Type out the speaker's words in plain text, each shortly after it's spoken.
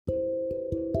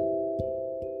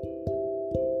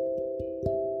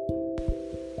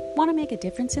Want to make a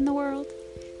difference in the world?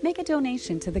 Make a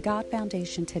donation to the God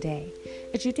Foundation today,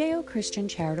 a Judeo-Christian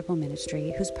charitable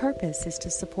ministry whose purpose is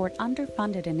to support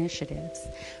underfunded initiatives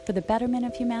for the betterment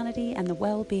of humanity and the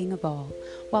well-being of all,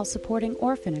 while supporting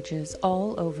orphanages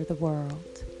all over the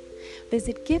world.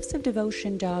 Visit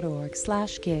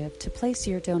giftsofdevotion.org/give to place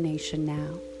your donation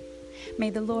now.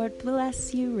 May the Lord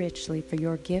bless you richly for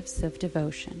your gifts of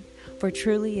devotion, for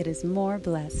truly it is more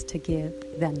blessed to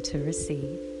give than to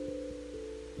receive.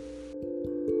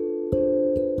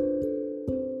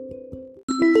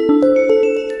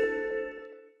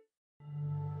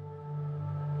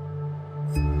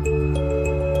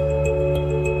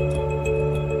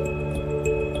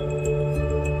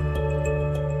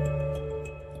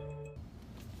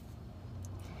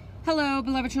 Hello,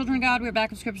 beloved children of God. We're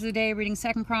back with Scripture today, reading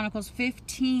 2 Chronicles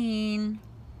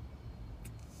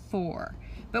 15:4.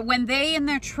 But when they in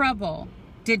their trouble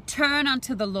did turn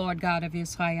unto the Lord God of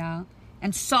Israel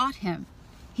and sought him,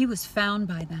 he was found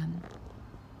by them.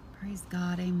 Praise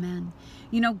God, amen.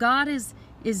 You know, God is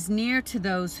near to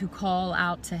those who call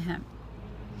out to him.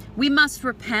 We must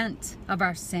repent of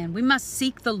our sin. We must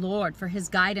seek the Lord for his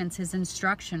guidance, his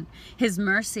instruction, his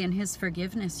mercy, and his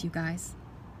forgiveness, you guys.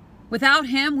 Without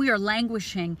him, we are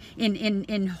languishing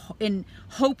in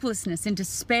hopelessness, in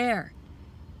despair,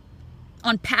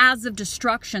 on paths of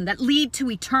destruction that lead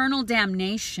to eternal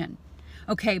damnation.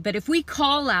 Okay, but if we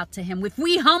call out to him, if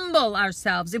we humble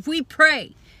ourselves, if we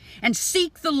pray and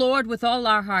seek the Lord with all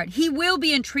our heart, he will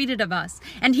be entreated of us,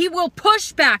 and he will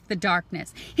push back the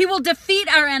darkness. He will defeat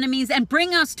our enemies and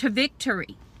bring us to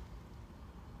victory.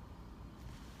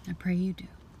 I pray you do.